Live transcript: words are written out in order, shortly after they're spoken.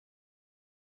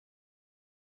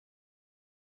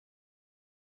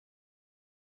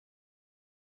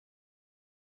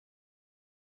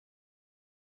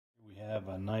have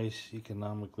a nice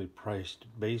economically priced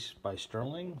bass by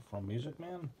Sterling from Music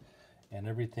Man, and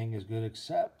everything is good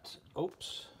except,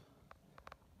 oops,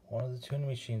 one of the tuning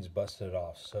machines busted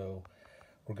off. So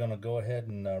we're going to go ahead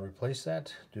and replace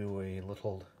that, do a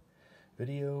little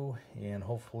video, and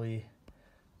hopefully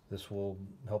this will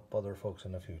help other folks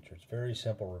in the future. It's very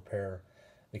simple repair.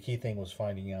 The key thing was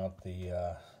finding out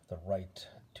the right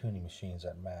tuning machines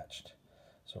that matched.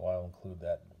 So I'll include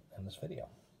that in this video.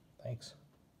 Thanks.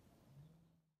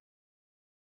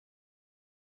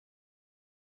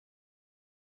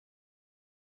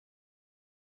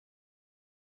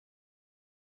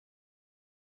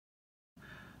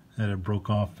 That it broke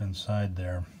off inside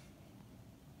there,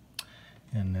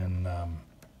 and then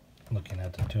looking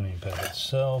at the tuning pad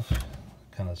itself,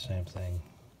 kind of the same thing.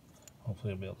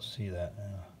 Hopefully you'll be able to see that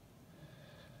now.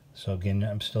 So again,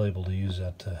 I'm still able to use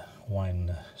that to wind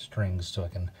the strings so I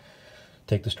can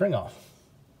take the string off.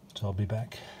 So I'll be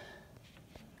back.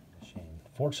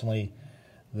 Fortunately,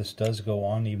 this does go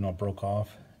on, even though it broke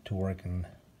off, to where I can,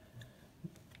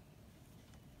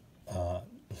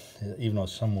 even though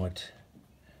it's somewhat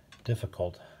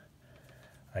difficult,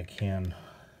 I can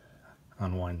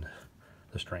unwind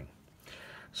the string.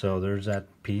 So there's that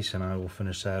piece, and I will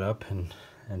finish that up and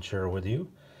share with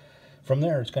you. From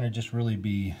there, it's going to just really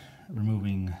be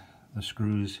removing the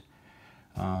screws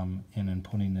and then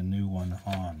putting the new one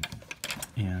on.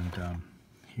 And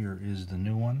here is the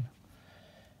new one,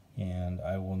 and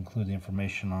I will include the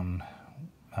information on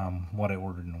what I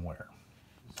ordered and where.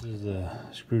 This is the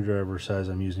screwdriver size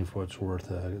I'm using for what it's worth.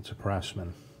 It's a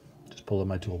Craftsman. Just pull up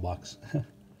my toolbox.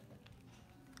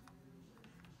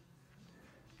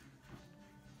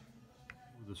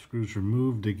 The screws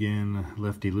removed again,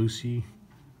 lefty-loosey,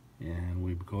 and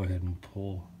we go ahead and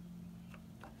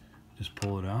just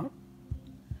pull it out.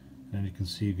 And you can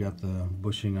see you got the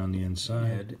bushing on the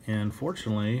inside. And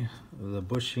fortunately, the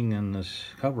bushing and this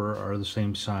cover are the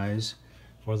same size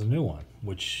for the new one,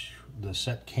 which the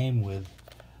set came with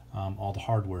all the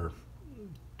hardware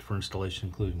for installation,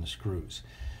 including the screws.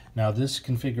 Now this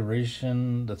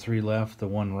configuration, the 3 left, the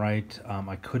 1 right,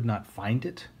 I could not find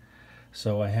it.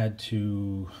 So I had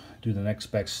to do the next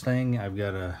best thing. I've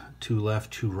got a 2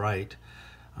 left, 2 right.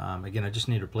 Again, I just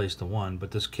need to replace the 1,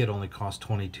 but this kit only cost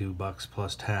 $22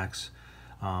 plus tax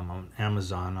on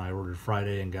Amazon. I ordered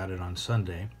Friday and got it on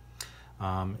Sunday.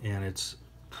 And it's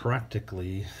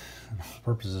practically,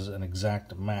 for purposes, an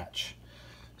exact match.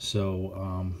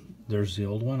 So there's the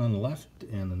old one on the left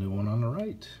and the new one on the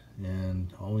right.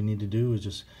 And all we need to do is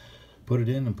just put it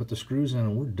in and put the screws in,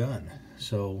 and we're done.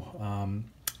 So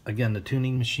again, the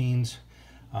tuning machines,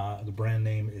 the brand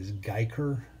name is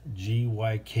Guyker,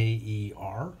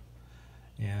 G-Y-K-E-R.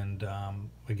 And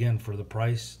again, for the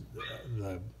price,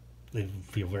 they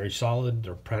feel very solid.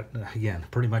 They're again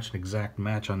pretty much an exact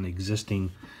match on the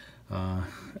existing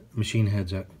machine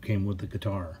heads that came with the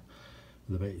guitar,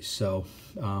 the bass. So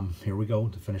here we go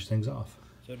to finish things off.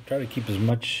 So to try to keep as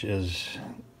much as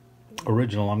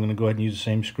original, I'm going to go ahead and use the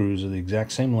same screws of the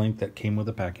exact same length that came with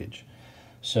the package.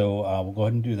 So we'll go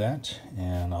ahead and do that,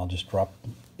 and I'll just drop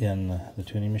in the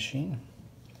tuning machine,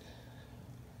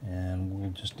 and we'll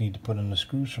just need to put in the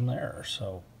screws from there.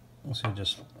 So we'll see, it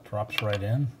just drops right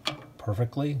in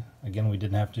perfectly. Again, we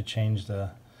didn't have to change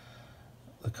the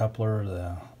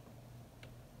coupler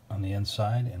on the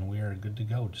inside, and we are good to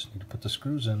go. Just need to put the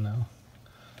screws in now,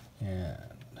 and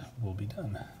we'll be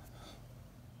done.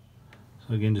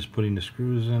 So again, just putting the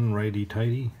screws in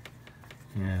righty-tighty.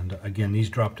 And again, these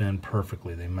dropped in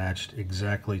perfectly. They matched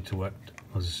exactly to what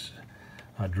was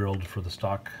drilled for the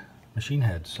stock machine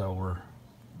head. So we're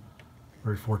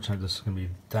very fortunate this is going to be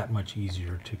that much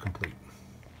easier to complete.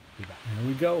 There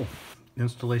we go.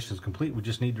 Installation is complete. We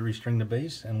just need to restring the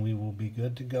bass and we will be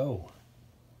good to go.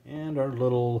 And our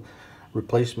little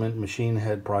replacement machine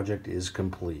head project is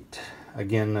complete.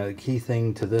 Again, the key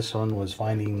thing to this one was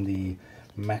finding the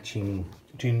matching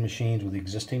tuning machines with the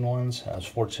existing ones. I was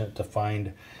fortunate to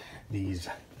find these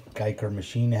Guyker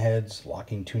machine heads,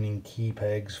 locking tuning key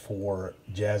pegs for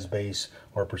jazz bass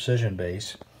or precision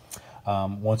bass.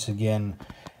 Once again,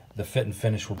 the fit and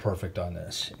finish were perfect on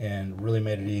this and really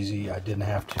made it easy. I didn't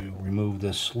have to remove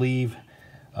this sleeve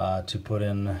to put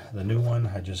in the new one.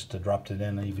 I just dropped it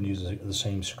in. I even used the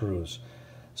same screws.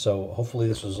 So hopefully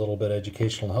this was a little bit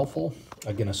educational and helpful.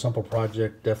 Again, a simple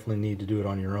project. Definitely need to do it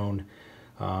on your own.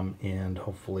 And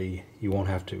hopefully you won't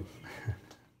have to.